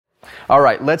All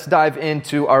right, let's dive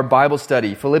into our Bible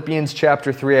study. Philippians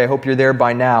chapter 3. I hope you're there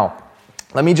by now.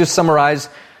 Let me just summarize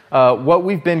what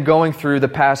we've been going through the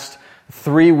past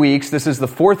 3 weeks. This is the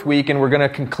 4th week, and we're going to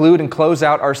conclude and close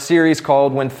out our series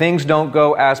called When Things Don't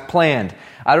Go As Planned.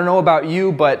 I don't know about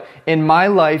you, but in my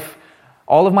life,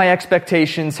 all of my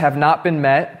expectations have not been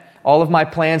met. All of my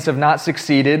plans have not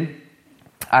succeeded.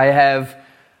 I have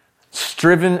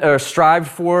strived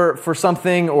for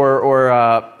something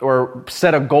or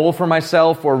set a goal for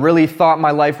myself or really thought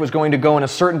my life was going to go in a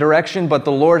certain direction, but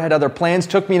the Lord had other plans,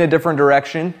 took me in a different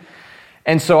direction.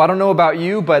 And so I don't know about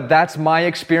you, but that's my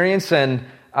experience, and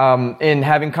in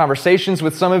having conversations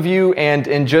with some of you and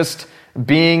in just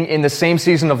being in the same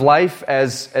season of life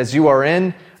as you are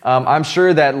in, I'm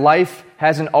sure that life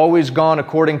hasn't always gone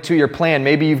according to your plan.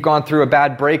 Maybe you've gone through a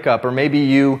bad breakup, or maybe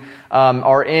you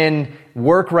are in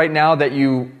work right now that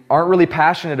you aren't really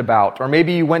passionate about, or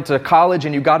maybe you went to college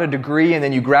and you got a degree and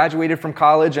then you graduated from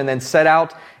college and then set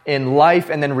out in life,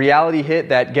 and then reality hit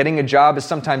that getting a job is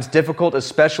sometimes difficult,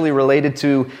 especially related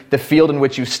to the field in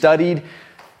which you studied.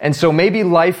 And so maybe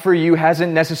life for you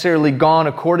hasn't necessarily gone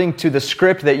according to the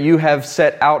script that you have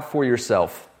set out for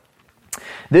yourself.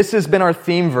 This has been our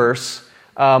theme verse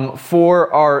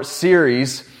for our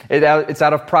series. It's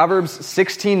out of Proverbs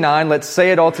 16:9. Let's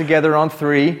say it all together on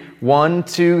 3. 1,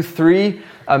 2, 3.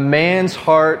 A man's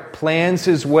heart plans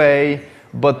his way,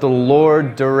 but the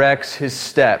Lord directs his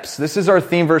steps. This is our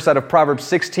theme verse out of Proverbs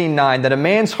 16:9. That a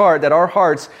man's heart, that our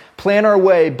hearts plan our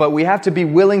way, but we have to be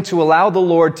willing to allow the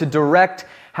Lord to direct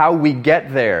how we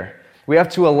get there. We have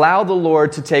to allow the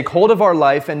Lord to take hold of our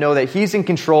life and know that He's in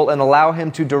control and allow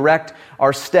Him to direct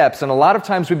our steps. And a lot of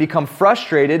times we become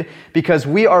frustrated because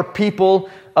we are people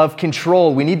of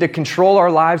control. We need to control our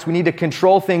lives. We need to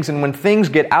control things. And when things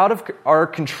get out of our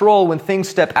control, when things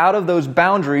step out of those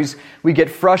boundaries, we get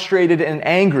frustrated and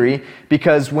angry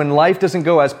because when life doesn't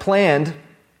go as planned,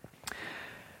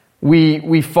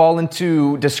 we fall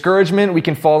into discouragement. We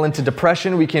can fall into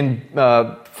depression. We can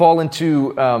fall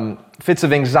into fits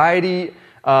of anxiety,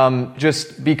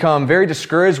 just become very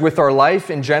discouraged with our life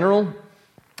in general.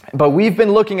 But we've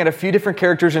been looking at a few different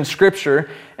characters in Scripture,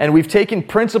 and we've taken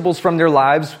principles from their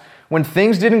lives. When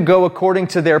things didn't go according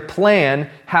to their plan,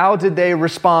 how did they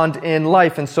respond in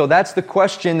life? And so that's the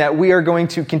question that we are going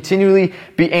to continually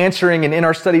be answering. And in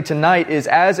our study tonight is,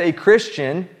 as a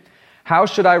Christian, how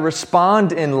should I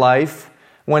respond in life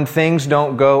when things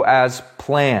don't go as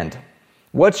planned?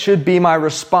 What should be my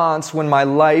response when my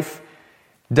life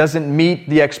doesn't meet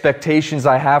the expectations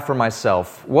I have for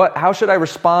myself? How should I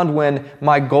respond when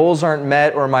my goals aren't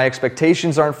met or my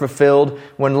expectations aren't fulfilled,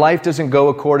 when life doesn't go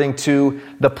according to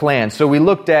the plan? So we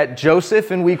looked at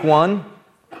Joseph in week 1.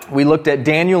 We looked at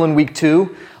Daniel in week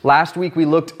 2. Last week we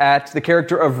looked at the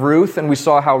character of Ruth, and we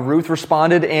saw how Ruth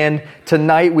responded. And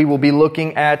tonight we will be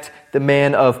looking at the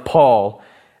man of Paul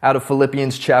out of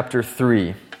Philippians chapter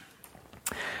 3.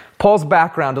 Paul's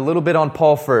background, a little bit on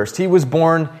Paul first. He was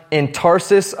born in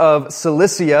Tarsus of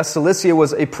Cilicia. Cilicia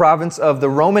was a province of the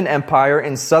Roman Empire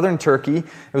in southern Turkey.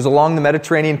 It was along the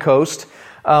Mediterranean coast.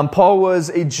 Paul was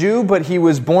a Jew, but he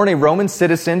was born a Roman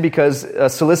citizen because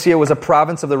Cilicia was a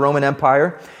province of the Roman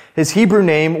Empire. His Hebrew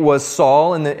name was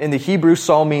Saul. In the Hebrew,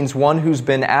 Saul means one who's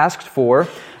been asked for,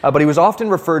 but he was often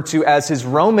referred to as his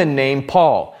Roman name,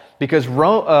 Paul, because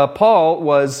Paul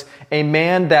was a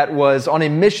man that was on a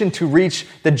mission to reach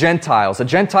the Gentiles. A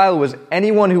Gentile was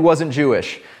anyone who wasn't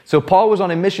Jewish. So Paul was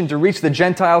on a mission to reach the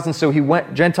Gentiles, and so he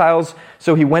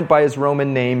went by his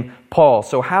Roman name, Paul.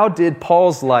 So how did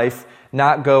Paul's life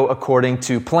not go according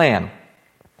to plan?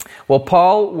 Well,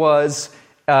 Paul was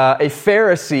a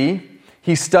Pharisee.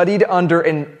 He studied under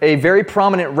a very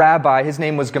prominent rabbi. His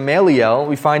name was Gamaliel.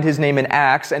 We find his name in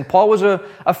Acts. And Paul was a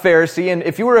Pharisee. And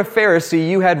if you were a Pharisee,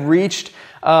 you had reached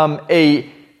a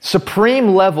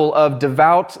supreme level of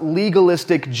devout,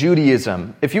 legalistic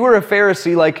Judaism. If you were a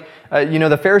Pharisee,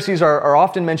 the Pharisees are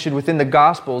often mentioned within the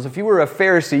Gospels. If you were a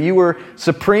Pharisee, you were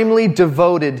supremely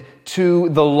devoted to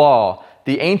the law.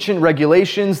 The ancient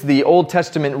regulations, the Old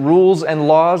Testament rules and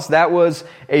laws, that was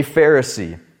a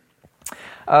Pharisee.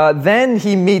 Then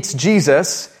he meets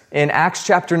Jesus in Acts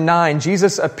chapter 9.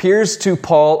 Jesus appears to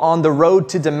Paul on the road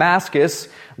to Damascus.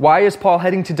 Why is Paul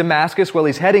heading to Damascus? Well,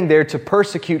 he's heading there to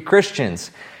persecute Christians,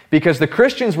 because the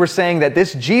Christians were saying that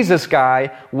this Jesus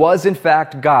guy was in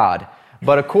fact God.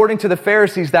 But according to the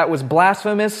Pharisees, that was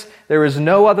blasphemous. There is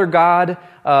no other God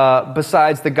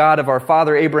besides the God of our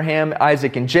father Abraham,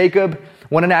 Isaac, and Jacob,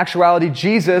 when in actuality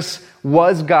Jesus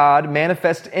was God,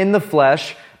 manifest in the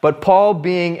flesh. But Paul,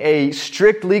 being a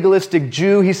strict legalistic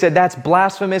Jew, he said that's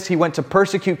blasphemous. He went to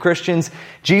persecute Christians.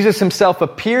 Jesus himself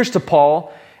appears to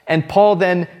Paul And Paul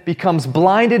then becomes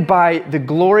blinded by the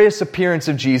glorious appearance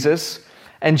of Jesus.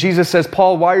 And Jesus says,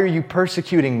 Paul, why are you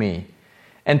persecuting me?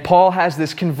 And Paul has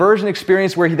this conversion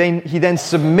experience where he then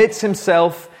submits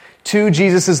himself to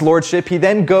Jesus' lordship. He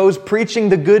then goes preaching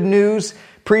the good news,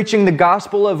 preaching the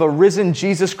gospel of a risen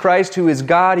Jesus Christ who is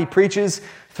God. He preaches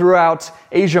throughout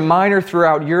Asia Minor,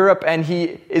 throughout Europe, and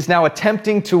he is now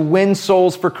attempting to win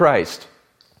souls for Christ.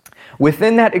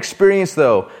 Within that experience,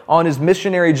 though, on his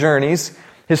missionary journeys,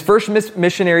 his first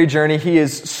missionary journey, he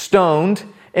is stoned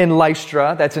in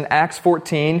Lystra. That's in Acts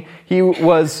 14. He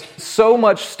was so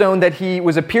much stoned that he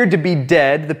appeared to be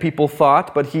dead, the people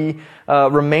thought, but he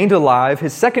remained alive.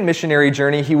 His second missionary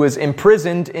journey, he was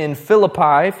imprisoned in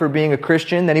Philippi for being a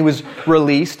Christian. Then he was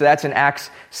released. That's in Acts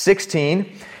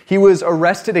 16. He was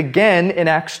arrested again in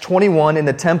Acts 21 in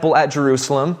the temple at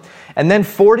Jerusalem. And then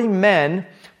 40 men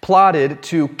plotted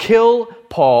to kill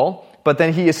Paul, but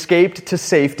then he escaped to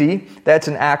safety. That's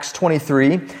in Acts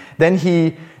 23. Then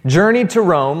he journeyed to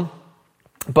Rome,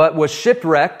 but was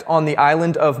shipwrecked on the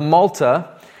island of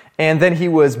Malta. And then he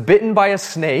was bitten by a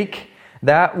snake.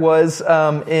 That was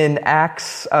in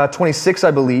Acts 26,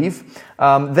 I believe.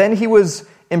 Then he was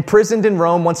imprisoned in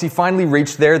Rome once he finally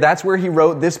reached there. That's where he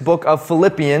wrote this book of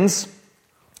Philippians.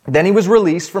 Then he was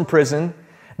released from prison.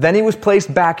 Then he was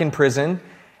placed back in prison.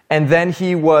 And then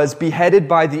he was beheaded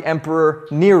by the Emperor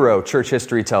Nero, church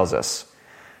history tells us.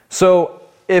 So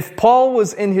if Paul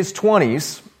was in his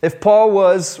 20s, if Paul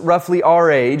was roughly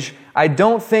our age, I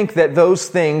don't think that those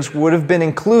things would have been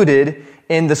included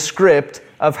in the script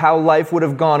of how life would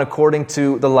have gone according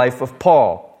to the life of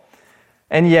Paul.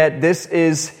 And yet this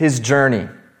is his journey.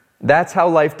 That's how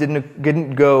life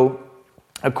didn't go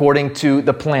according to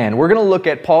the plan. We're going to look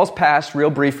at Paul's past real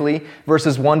briefly,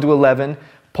 verses 1 to 11,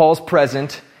 Paul's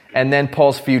present, and then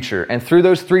Paul's future. And through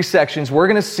those three sections, we're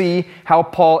going to see how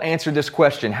Paul answered this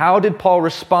question. How did Paul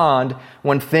respond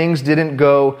when things didn't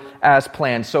go as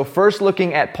planned? So first,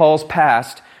 looking at Paul's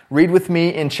past, read with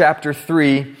me in chapter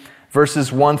 3,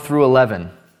 verses 1 through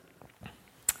 11.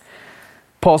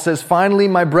 Paul says, "Finally,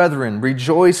 my brethren,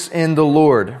 rejoice in the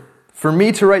Lord. For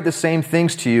me to write the same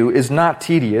things to you is not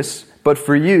tedious, but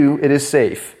for you it is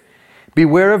safe.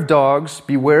 Beware of dogs,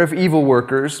 beware of evil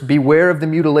workers, beware of the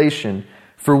mutilation.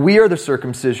 For we are the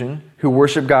circumcision, who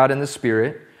worship God in the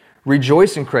Spirit,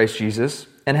 rejoice in Christ Jesus,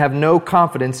 and have no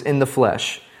confidence in the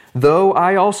flesh, though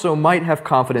I also might have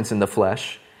confidence in the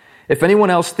flesh. If anyone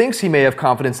else thinks he may have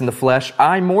confidence in the flesh,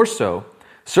 I more so,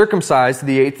 circumcised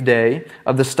the 8th day,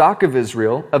 of the stock of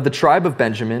Israel, of the tribe of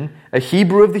Benjamin, a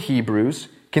Hebrew of the Hebrews,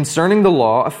 concerning the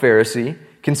law, a Pharisee,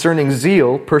 concerning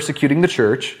zeal, persecuting the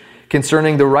church,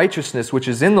 concerning the righteousness which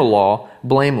is in the law,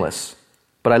 blameless."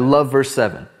 But I love verse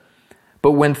 7.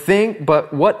 But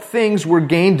what things were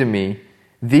gained to me,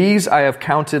 these I have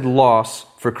counted loss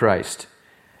for Christ.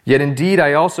 Yet indeed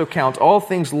I also count all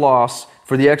things loss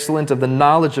for the excellence of the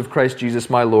knowledge of Christ Jesus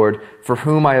my Lord, for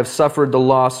whom I have suffered the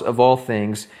loss of all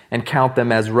things, and count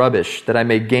them as rubbish, that I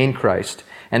may gain Christ,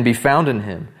 and be found in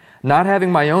him, not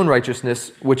having my own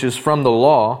righteousness, which is from the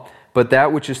law, but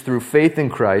that which is through faith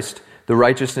in Christ, the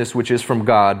righteousness which is from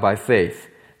God by faith,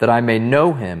 that I may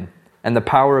know him, and the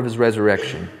power of his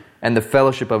resurrection, and the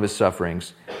fellowship of his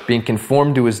sufferings, being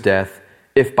conformed to his death,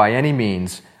 if by any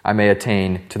means I may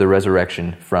attain to the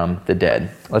resurrection from the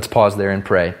dead. Let's pause there and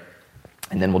pray,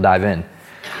 and then we'll dive in.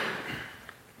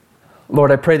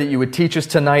 Lord, I pray that you would teach us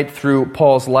tonight through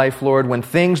Paul's life, Lord. When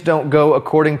things don't go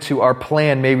according to our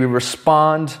plan, may we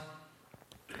respond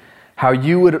how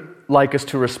you would like us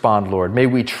to respond, Lord. May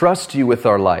we trust you with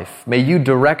our life. May you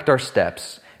direct our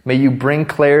steps. May you bring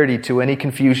clarity to any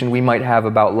confusion we might have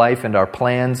about life and our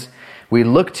plans. We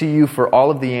look to you for all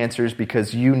of the answers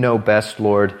because you know best,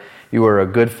 Lord. You are a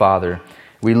good Father.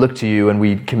 We look to you and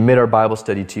we commit our Bible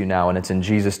study to you now, and it's in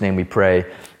Jesus' name we pray.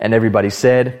 And everybody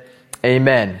said,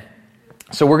 Amen.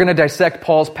 So we're going to dissect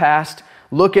Paul's past.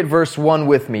 Look at verse 1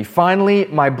 with me. "Finally,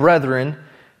 my brethren,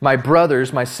 my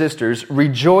brothers, my sisters,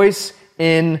 rejoice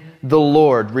in the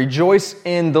Lord." Rejoice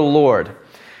in the Lord.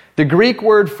 The Greek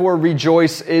word for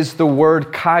rejoice is the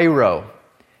word kairo.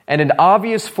 And an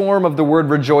obvious form of the word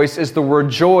rejoice is the word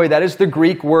joy. That is the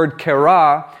Greek word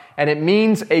kara, and it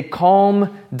means a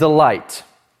calm delight.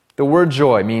 The word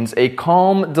joy means a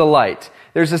calm delight.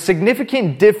 There's a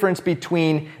significant difference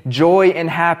between joy and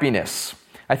happiness.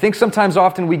 I think sometimes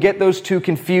often we get those two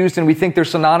confused and we think they're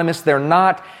synonymous. They're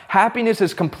not. Happiness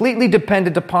is completely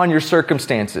dependent upon your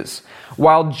circumstances.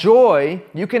 While joy,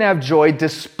 you can have joy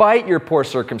despite your poor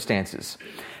circumstances.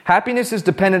 Happiness is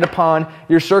dependent upon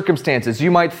your circumstances.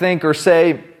 You might think or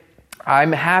say,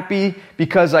 I'm happy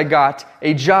because I got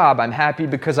a job. I'm happy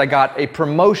because I got a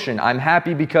promotion. I'm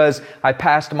happy because I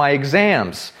passed my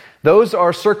exams. Those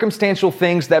are circumstantial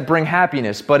things that bring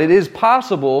happiness, but it is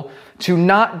possible to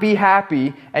not be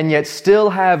happy and yet still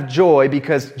have joy,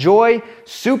 because joy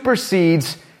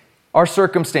supersedes our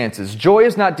circumstances. Joy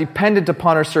is not dependent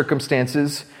upon our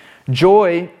circumstances.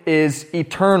 Joy is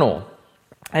eternal.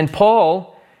 And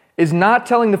Paul is not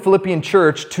telling the Philippian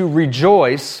church to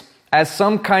rejoice as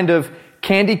some kind of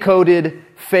candy-coated,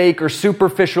 fake, or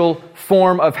superficial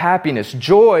form of happiness.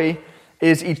 Joy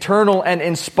is eternal and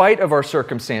in spite of our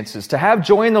circumstances. To have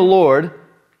joy in the Lord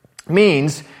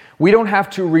means we don't have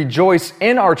to rejoice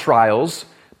in our trials,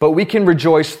 but we can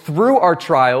rejoice through our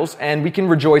trials, and we can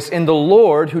rejoice in the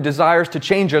Lord who desires to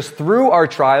change us through our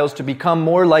trials to become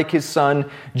more like His Son,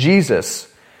 Jesus.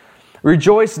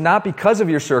 Rejoice not because of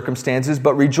your circumstances,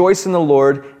 but rejoice in the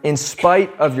Lord in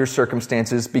spite of your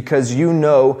circumstances, because you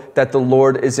know that the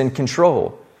Lord is in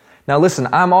control. Now listen,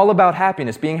 I'm all about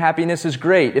happiness. Being happiness is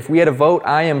great. If we had a vote,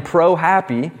 I am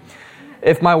pro-happy.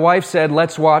 If my wife said,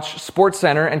 let's watch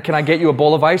SportsCenter and can I get you a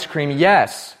bowl of ice cream?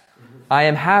 Yes, I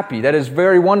am happy. That is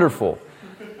very wonderful.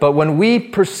 But when we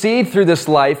proceed through this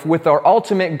life with our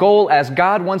ultimate goal as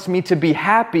God wants me to be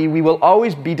happy, we will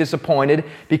always be disappointed,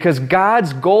 because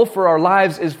God's goal for our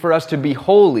lives is for us to be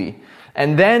holy.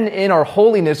 And then in our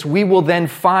holiness, we will then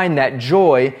find that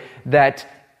joy that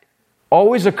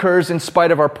always occurs in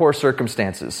spite of our poor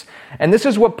circumstances. And this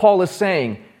is what Paul is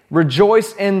saying.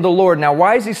 Rejoice in the Lord. Now,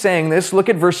 why is he saying this? Look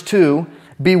at verse 2.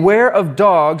 Beware of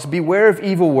dogs, beware of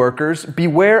evil workers,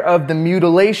 beware of the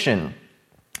mutilation.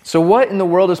 So what in the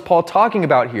world is Paul talking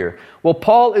about here? Well,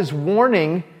 Paul is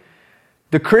warning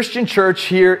the Christian church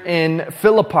here in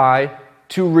Philippi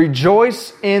to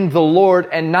rejoice in the Lord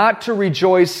and not to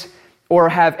rejoice or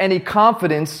have any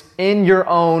confidence in your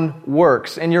own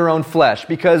works, in your own flesh.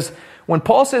 Because when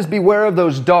Paul says beware of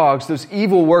those dogs, those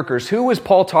evil workers, who is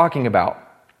Paul talking about?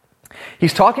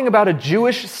 He's talking about a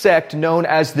Jewish sect known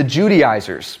as the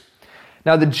Judaizers.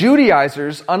 Now, the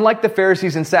Judaizers, unlike the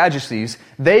Pharisees and Sadducees,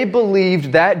 they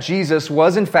believed that Jesus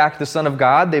was in fact the Son of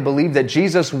God. They believed that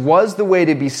Jesus was the way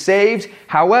to be saved.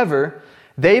 However,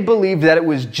 they believed that it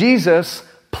was Jesus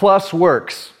plus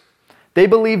works. They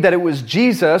believed that it was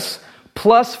Jesus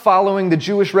plus following the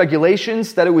Jewish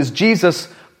regulations, that it was Jesus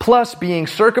plus being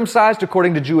circumcised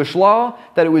according to Jewish law,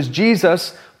 that it was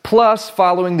Jesus plus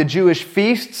following the Jewish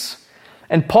feasts.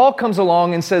 And Paul comes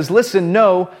along and says, listen,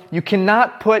 no, you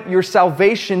cannot put your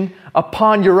salvation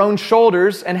upon your own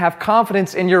shoulders and have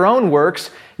confidence in your own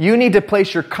works. You need to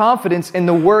place your confidence in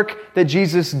the work that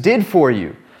Jesus did for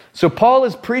you. So Paul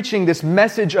is preaching this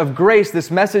message of grace, this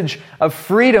message of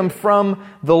freedom from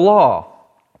the law.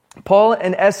 Paul,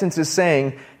 in essence, is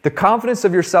saying the confidence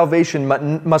of your salvation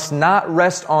must not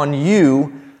rest on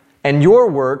you and your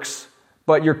works,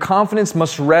 but your confidence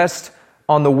must rest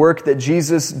on the work that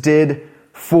Jesus did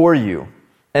for you.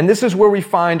 And this is where we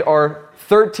find our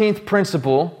 13th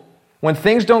principle. When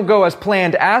things don't go as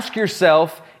planned, ask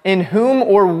yourself, in whom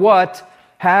or what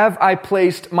have I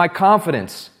placed my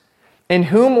confidence? In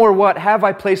whom or what have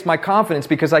I placed my confidence?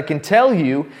 Because I can tell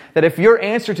you that if your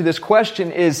answer to this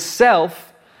question is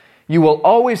self, you will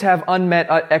always have unmet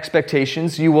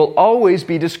expectations. You will always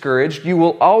be discouraged. You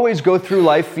will always go through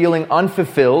life feeling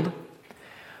unfulfilled.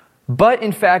 But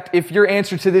in fact, if your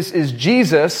answer to this is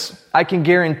Jesus, I can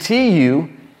guarantee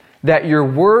you that your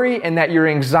worry and that your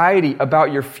anxiety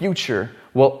about your future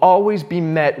will always be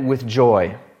met with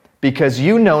joy. Because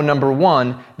you know, number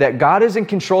one, that God is in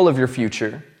control of your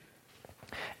future.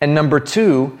 And number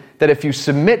two, that if you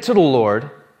submit to the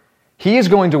Lord, He is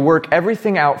going to work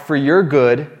everything out for your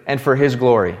good and for His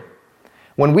glory.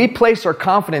 When we place our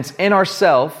confidence in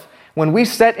ourselves, when we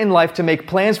set in life to make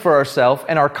plans for ourselves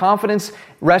and our confidence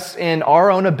rests in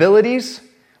our own abilities,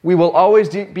 we will always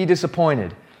be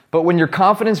disappointed. But when your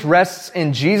confidence rests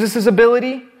in Jesus'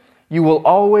 ability, you will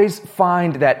always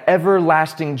find that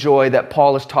everlasting joy that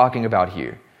Paul is talking about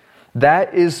here.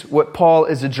 That is what Paul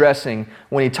is addressing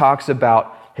when he talks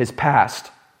about his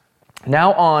past.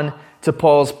 Now on to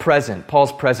Paul's present.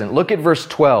 Paul's present. Look at verse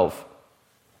 12.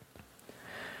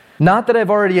 Not that I've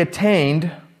already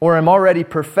attained or am already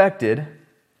perfected,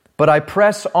 but I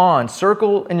press on.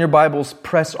 Circle in your Bibles,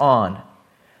 press on.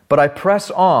 But I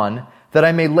press on that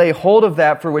I may lay hold of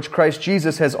that for which Christ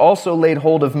Jesus has also laid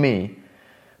hold of me.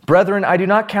 Brethren, I do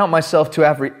not count myself to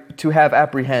have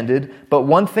apprehended, but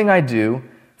one thing I do,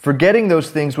 forgetting those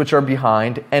things which are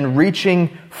behind and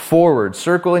reaching forward.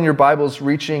 Circle in your Bibles,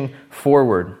 reaching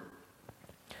forward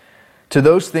to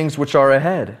those things which are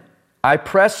ahead. I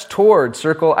press toward,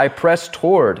 circle, I press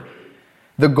toward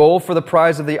the goal for the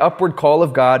prize of the upward call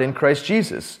of God in Christ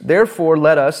Jesus. Therefore,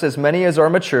 let us, as many as are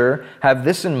mature, have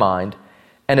this in mind.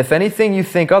 And if anything you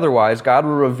think otherwise, God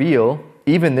will reveal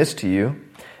even this to you.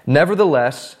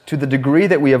 Nevertheless, to the degree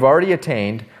that we have already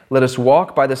attained, let us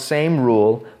walk by the same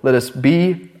rule. Let us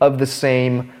be of the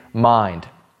same mind.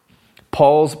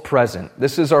 Paul's present.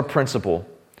 This is our principle.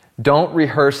 Don't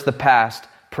rehearse the past,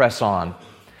 press on.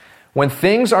 When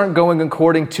things aren't going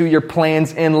according to your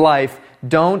plans in life,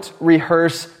 don't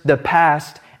rehearse the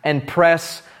past and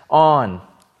press on.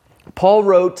 Paul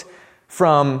wrote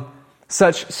from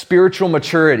such spiritual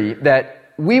maturity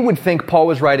that we would think Paul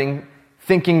was writing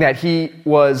thinking that he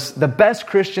was the best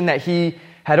Christian, that he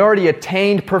had already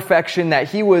attained perfection, that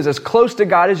he was as close to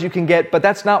God as you can get, but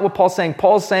that's not what Paul's saying.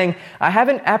 Paul's saying, I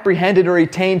haven't apprehended or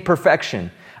attained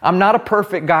perfection. I'm not a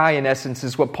perfect guy, in essence,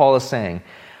 is what Paul is saying.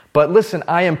 But listen,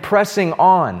 I am pressing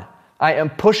on. I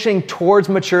am pushing towards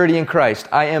maturity in Christ.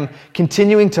 I am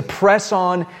continuing to press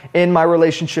on in my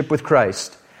relationship with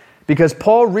Christ. Because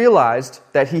Paul realized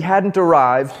that he hadn't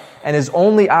arrived, and his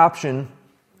only option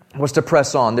was to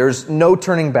press on. There's no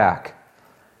turning back.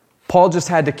 Paul just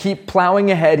had to keep plowing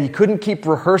ahead. He couldn't keep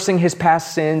rehearsing his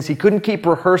past sins. He couldn't keep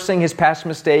rehearsing his past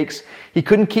mistakes. He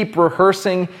couldn't keep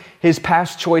rehearsing his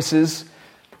past choices.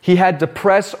 He had to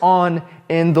press on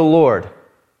in the Lord.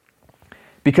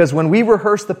 Because when we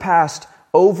rehearse the past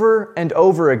over and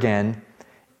over again,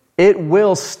 it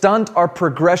will stunt our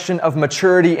progression of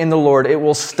maturity in the Lord. It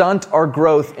will stunt our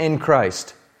growth in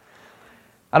Christ.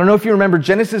 I don't know if you remember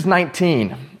Genesis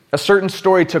 19. A certain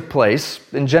story took place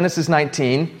in Genesis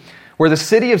 19 where the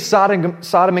city of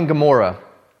Sodom and Gomorrah,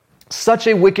 such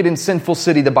a wicked and sinful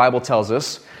city, the Bible tells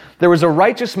us, there was a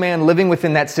righteous man living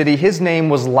within that city. His name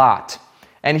was Lot,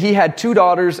 and he had 2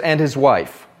 daughters and his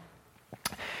wife.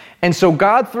 And so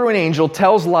God, through an angel,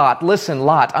 tells Lot, listen,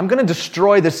 Lot, I'm going to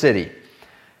destroy the city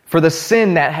for the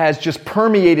sin that has just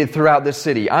permeated throughout this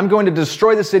city. I'm going to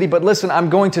destroy the city, but listen,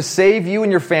 I'm going to save you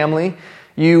and your family.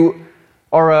 You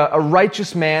are a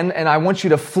righteous man, and I want you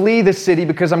to flee the city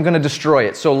because I'm going to destroy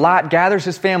it. So Lot gathers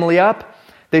his family up.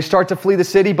 They start to flee the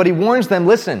city, but he warns them,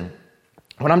 listen,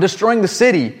 when I'm destroying the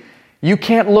city, you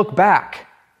can't look back.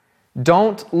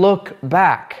 Don't look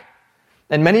back.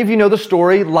 And many of you know the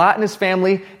story. Lot and his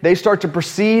family, they start to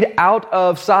proceed out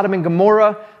of Sodom and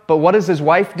Gomorrah, but what does his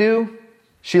wife do?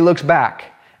 She looks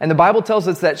back. And the Bible tells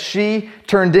us that she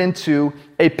turned into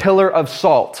a pillar of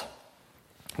salt.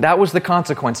 That was the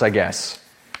consequence, I guess.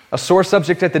 A sore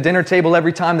subject at the dinner table.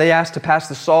 Every time they asked to pass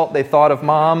the salt, they thought of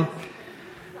mom.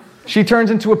 She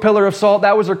turns into a pillar of salt.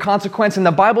 That was her consequence. And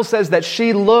the Bible says that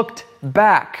she looked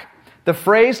back. The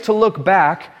phrase to look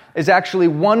back is actually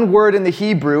one word in the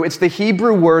Hebrew. It's the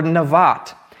Hebrew word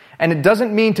navat. And it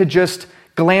doesn't mean to just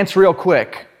glance real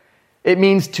quick. It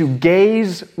means to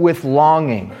gaze with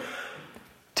longing.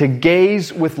 To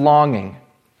gaze with longing.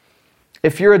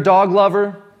 If you're a dog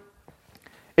lover,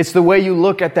 it's the way you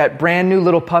look at that brand new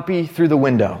little puppy through the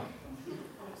window.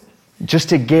 Just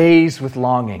to gaze with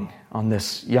longing on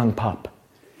this young pup.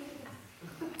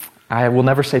 I will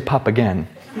never say pup again.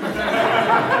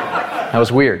 That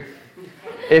was weird.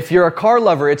 If you're a car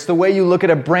lover, it's the way you look at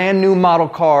a brand new model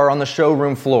car on the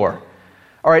showroom floor.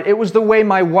 All right, it was the way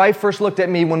my wife first looked at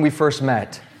me when we first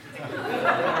met.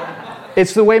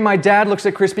 It's the way my dad looks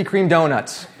at Krispy Kreme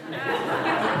donuts.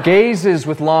 Gazes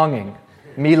with longing.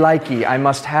 Me likey, I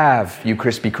must have you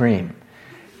Krispy Kreme.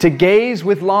 To gaze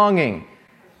with longing.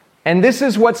 And this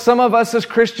is what some of us as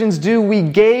Christians do. We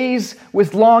gaze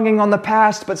with longing on the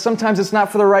past, but sometimes it's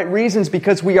not for the right reasons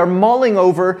because we are mulling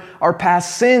over our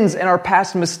past sins and our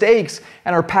past mistakes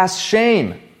and our past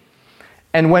shame.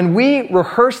 And when we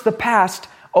rehearse the past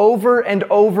over and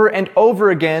over and over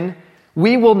again,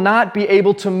 we will not be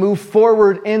able to move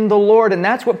forward in the Lord. And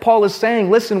that's what Paul is saying.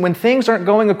 Listen, when things aren't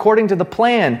going according to the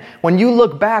plan, when you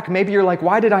look back, maybe you're like,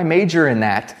 why did I major in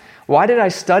that? Why did I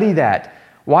study that?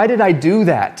 Why did I do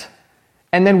that?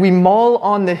 And then we mull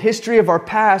on the history of our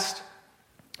past.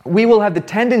 We will have the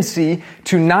tendency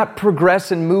to not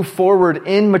progress and move forward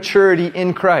in maturity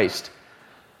in Christ.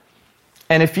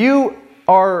 And if you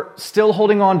are still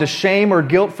holding on to shame or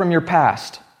guilt from your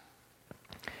past,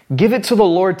 give it to the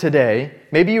Lord today.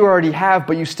 Maybe you already have,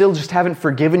 but you still just haven't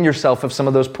forgiven yourself of some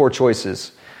of those poor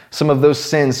choices, some of those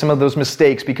sins, some of those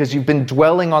mistakes, because you've been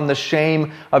dwelling on the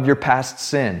shame of your past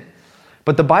sin.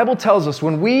 But the Bible tells us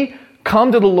when we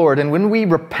come to the Lord and when we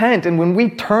repent and when we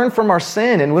turn from our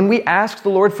sin and when we ask the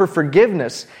Lord for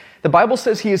forgiveness, the Bible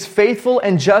says He is faithful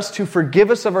and just to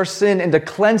forgive us of our sin and to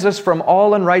cleanse us from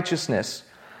all unrighteousness.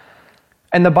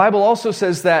 And the Bible also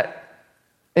says that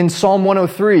in Psalm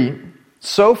 103,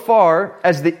 so far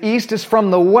as the east is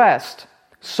from the west,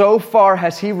 so far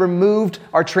has He removed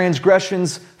our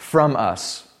transgressions from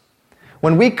us.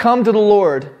 When we come to the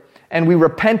Lord and we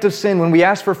repent of sin, when we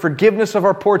ask for forgiveness of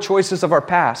our poor choices of our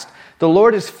past, the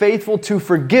Lord is faithful to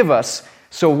forgive us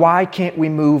So why can't we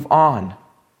move on?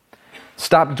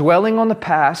 Stop dwelling on the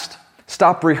past.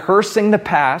 Stop rehearsing the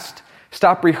past.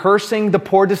 Stop rehearsing the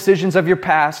poor decisions of your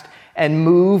past and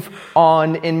move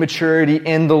on in maturity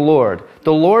in the Lord.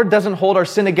 The Lord doesn't hold our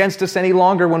sin against us any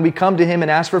longer when we come to Him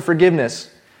and ask for forgiveness.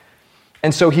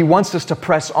 And so He wants us to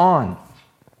press on.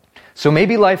 So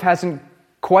maybe life hasn't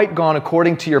quite gone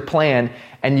according to your plan,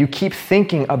 and you keep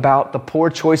thinking about the poor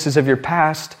choices of your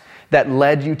past that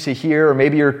led you to here, or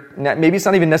maybe it's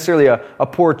not even necessarily a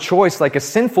poor choice, like a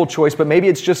sinful choice, but maybe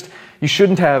it's just you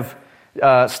shouldn't have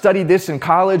studied this in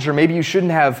college, or maybe you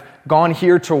shouldn't have gone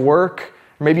here to work,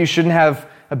 or maybe you shouldn't have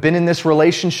been in this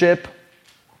relationship.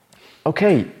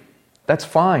 Okay, that's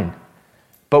fine.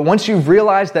 But once you've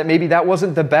realized that maybe that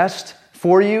wasn't the best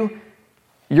for you,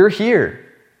 you're here.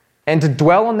 And to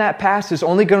dwell on that past is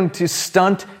only going to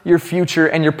stunt your future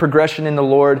and your progression in the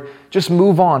Lord. Just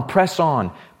move on, press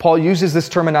on. Paul uses this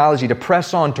terminology to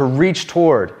press on, to reach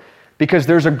toward, because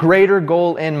there's a greater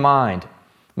goal in mind,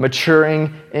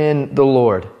 maturing in the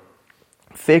Lord.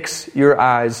 Fix your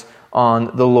eyes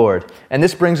on the Lord. And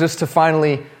this brings us to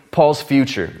finally Paul's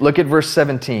future. Look at verse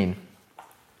 17.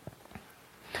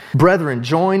 Brethren,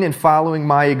 join in following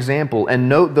my example and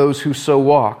note those who so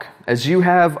walk, as you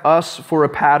have us for a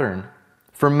pattern.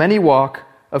 For many walk,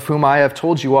 of whom I have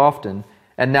told you often,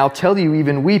 and now tell you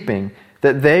even weeping,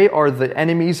 that they are the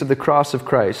enemies of the cross of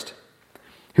Christ,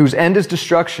 whose end is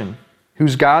destruction,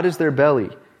 whose God is their belly,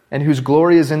 and whose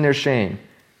glory is in their shame,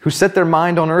 who set their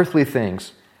mind on earthly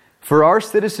things. For our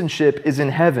citizenship is in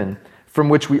heaven, from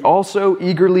which we also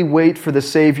eagerly wait for the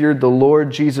Savior, the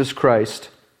Lord Jesus Christ,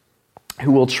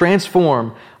 who will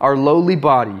transform our lowly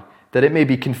body, that it may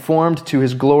be conformed to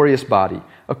His glorious body,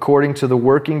 according to the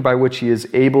working by which He is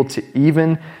able to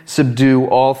even subdue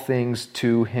all things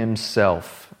to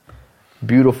Himself.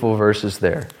 Beautiful verses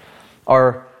there.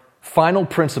 Our final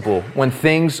principle, when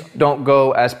things don't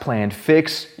go as planned,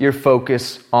 fix your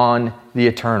focus on the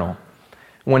eternal.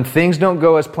 When things don't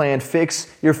go as planned, fix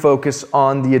your focus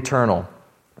on the eternal.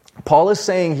 Paul is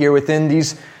saying here within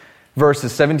these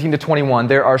verses 17 to 21,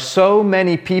 there are so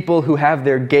many people who have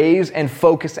their gaze and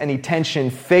focus and attention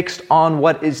fixed on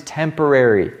what is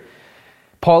temporary.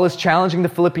 Paul is challenging the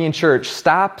Philippian church.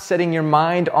 Stop setting your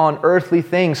mind on earthly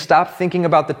things. Stop thinking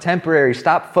about the temporary.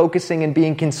 Stop focusing and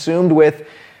being consumed with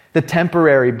the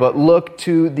temporary, but look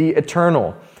to the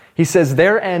eternal. He says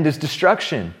their end is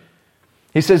destruction.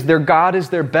 He says their God is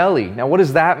their belly. Now, what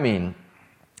does that mean?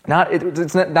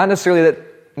 It's not necessarily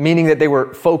that meaning that they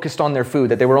were focused on their food,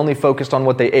 that they were only focused on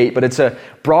what they ate, but it's a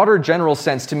broader general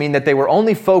sense to mean that they were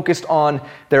only focused on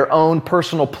their own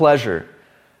personal pleasure.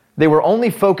 They were only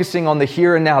focusing on the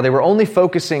here and now. They were only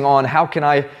focusing on how can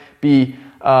I be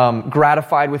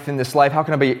gratified within this life? How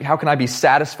can I be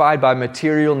satisfied by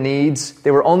material needs?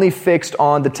 They were only fixed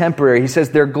on the temporary. He says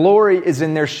their glory is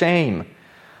in their shame.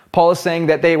 Paul is saying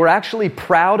that they were actually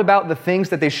proud about the things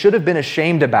that they should have been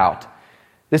ashamed about.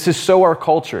 This is so our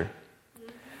culture.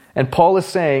 And Paul is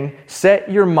saying,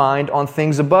 set your mind on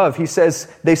things above. He says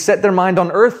they set their mind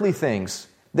on earthly things.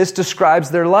 This describes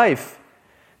their life.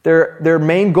 Their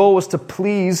main goal was to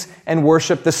please and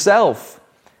worship the self.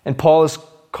 And Paul is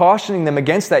cautioning them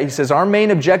against that. He says, our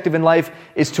main objective in life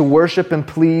is to worship and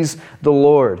please the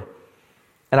Lord.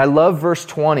 And I love verse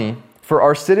 20. For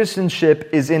our citizenship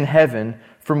is in heaven,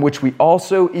 from which we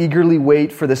also eagerly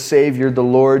wait for the Savior, the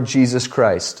Lord Jesus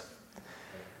Christ.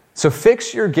 So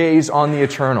fix your gaze on the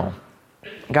eternal.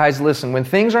 Guys, listen, when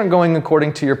things aren't going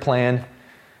according to your plan,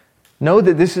 know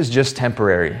that this is just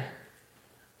temporary.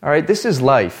 All right, this is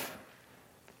life.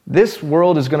 This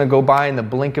world is going to go by in the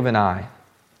blink of an eye.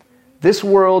 This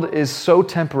world is so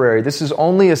temporary. This is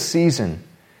only a season.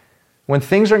 When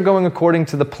things aren't going according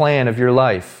to the plan of your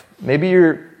life, maybe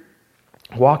you're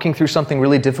walking through something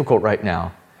really difficult right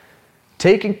now.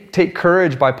 Take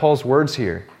courage by Paul's words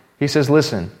here. He says,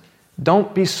 listen,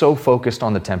 don't be so focused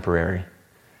on the temporary.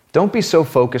 Don't be so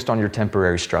focused on your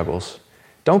temporary struggles.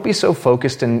 Don't be so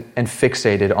focused and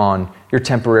fixated on your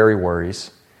temporary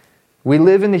worries. We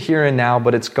live in the here and now,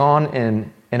 but it's gone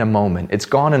in a moment. It's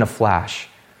gone in a flash.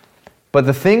 But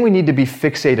the thing we need to be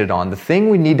fixated on, the thing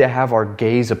we need to have our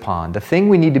gaze upon, the thing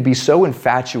we need to be so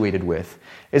infatuated with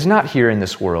is not here in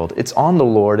this world. It's on the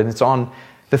Lord and it's on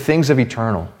the things of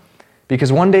eternal.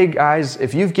 Because one day, guys,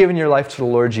 if you've given your life to the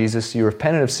Lord Jesus, you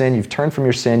repented of sin, you've turned from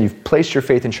your sin, you've placed your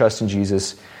faith and trust in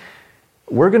Jesus,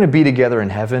 we're going to be together in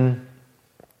heaven,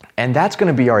 and that's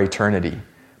going to be our eternity.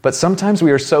 But sometimes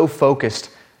we are so focused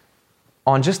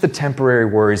on just the temporary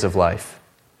worries of life.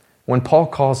 When Paul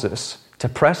calls us to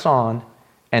press on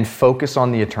and focus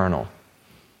on the eternal.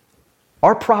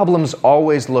 Our problems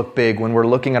always look big when we're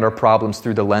looking at our problems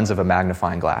through the lens of a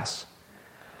magnifying glass.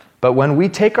 But when we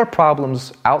take our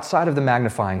problems outside of the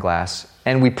magnifying glass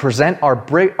and we present our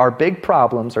big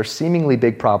problems, our seemingly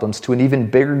big problems, to an even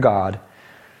bigger God,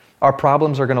 our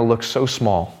problems are going to look so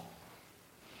small.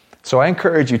 So I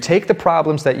encourage you, take the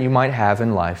problems that you might have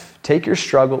in life, take your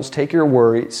struggles, take your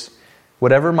worries,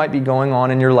 whatever might be going on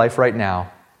in your life right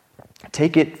now,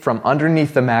 take it from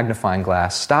underneath the magnifying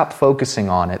glass. Stop focusing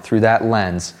on it through that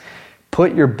lens.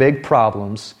 Put your big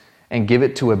problems and give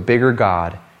it to a bigger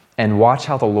God, and watch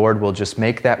how the Lord will just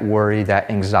make that worry, that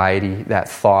anxiety, that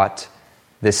thought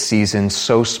this season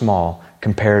so small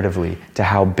comparatively to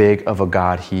how big of a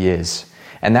God He is.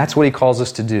 And that's what He calls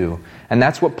us to do. And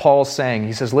that's what Paul's saying.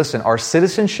 He says, listen, our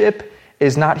citizenship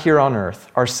is not here on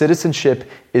earth. Our citizenship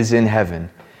is in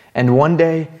heaven. And one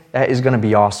day, that is going to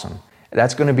be awesome.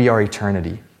 That's going to be our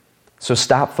eternity. So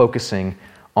stop focusing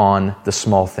on the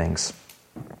small things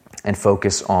and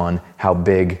focus on how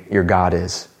big your God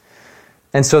is.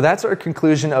 And so that's our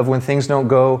conclusion of when things don't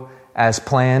go as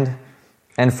planned.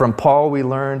 And from Paul we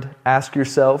learned, ask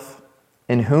yourself,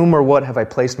 in whom or what have I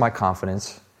placed my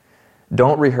confidence?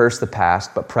 Don't rehearse the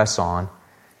past, but press on.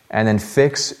 And then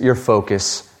fix your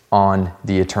focus on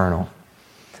the eternal.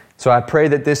 So I pray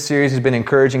that this series has been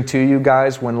encouraging to you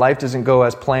guys. When life doesn't go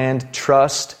as planned,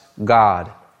 trust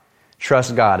God.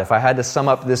 Trust God. If I had to sum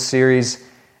up this series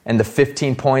and the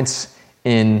 15 points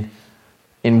in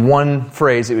one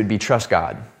phrase, it would be trust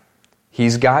God.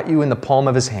 He's got you in the palm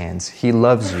of His hands. He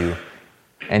loves you,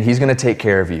 and He's going to take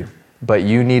care of you. But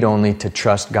you need only to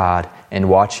trust God and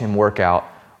watch Him work out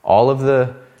all of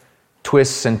the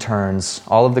twists and turns,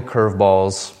 all of the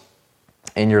curveballs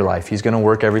in your life. He's going to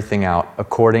work everything out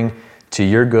according to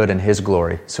your good and His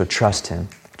glory. So trust Him.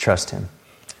 Trust Him.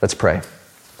 Let's pray.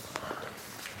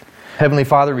 Heavenly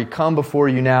Father, we come before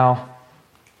you now,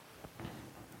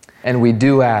 and we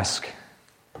do ask,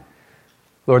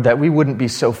 Lord, that we wouldn't be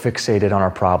so fixated on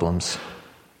our problems,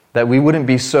 that we wouldn't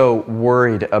be so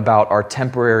worried about our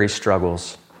temporary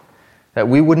struggles, that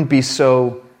we wouldn't be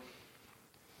so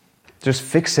just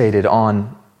fixated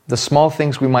on the small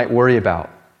things we might worry about.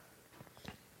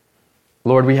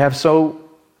 Lord, we have so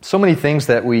many things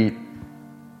that we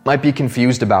might be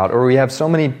confused about, or we have so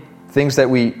many things that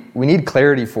we need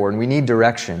clarity for and we need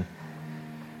direction.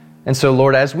 And so,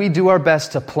 Lord, as we do our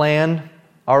best to plan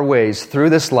our ways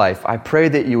through this life, I pray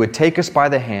that you would take us by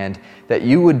the hand, that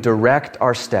you would direct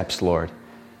our steps, Lord.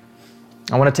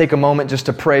 I want to take a moment just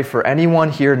to pray for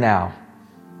anyone here now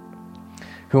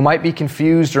who might be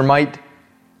confused or might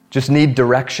just need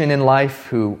direction in life,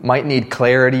 who might need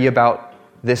clarity about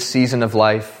this season of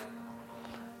life.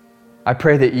 I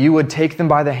pray that you would take them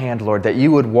by the hand, Lord, that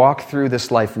you would walk through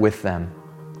this life with them,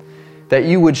 that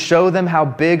you would show them how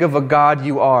big of a God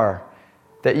you are,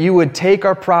 that you would take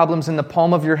our problems in the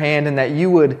palm of your hand, and that you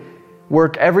would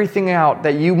work everything out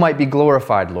that you might be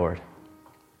glorified, Lord.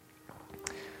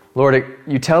 Lord,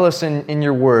 you tell us in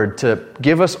your word to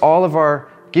give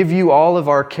you all of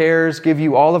our cares, give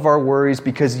you all of our worries,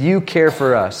 because you care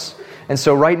for us. And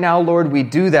so right now, Lord, we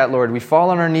do that, Lord. We fall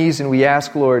on our knees and we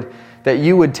ask, Lord, that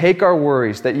you would take our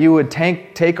worries, that you would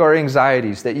take our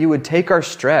anxieties, that you would take our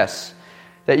stress,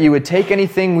 that you would take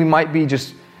anything we might be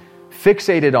just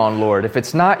fixated on, Lord. If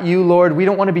it's not you, Lord, we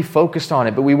don't want to be focused on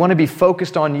it, but we want to be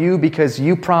focused on you because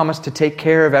you promised to take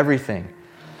care of everything.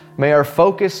 May our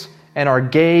focus and our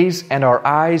gaze and our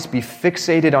eyes be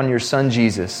fixated on your Son,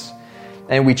 Jesus.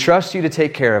 And we trust you to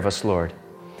take care of us, Lord.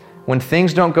 When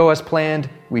things don't go as planned,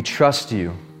 we trust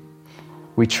you.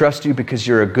 We trust you because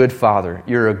you're a good Father.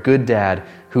 You're a good Dad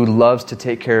who loves to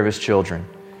take care of His children.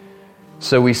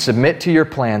 So we submit to your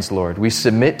plans, Lord. We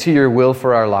submit to your will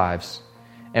for our lives.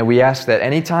 And we ask that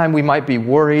anytime we might be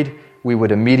worried, we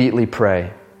would immediately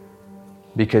pray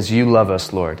because you love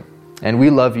us, Lord. And we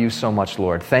love you so much,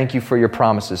 Lord. Thank you for your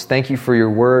promises. Thank you for your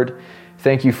word.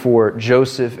 Thank you for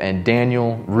Joseph and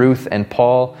Daniel, Ruth and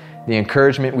Paul, the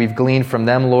encouragement we've gleaned from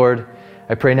them, Lord.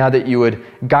 I pray now that you would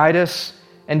guide us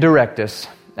and direct us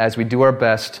as we do our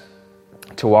best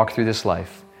to walk through this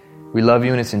life. We love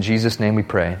you, and it's in Jesus' name we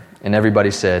pray. And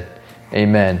everybody said,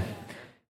 amen.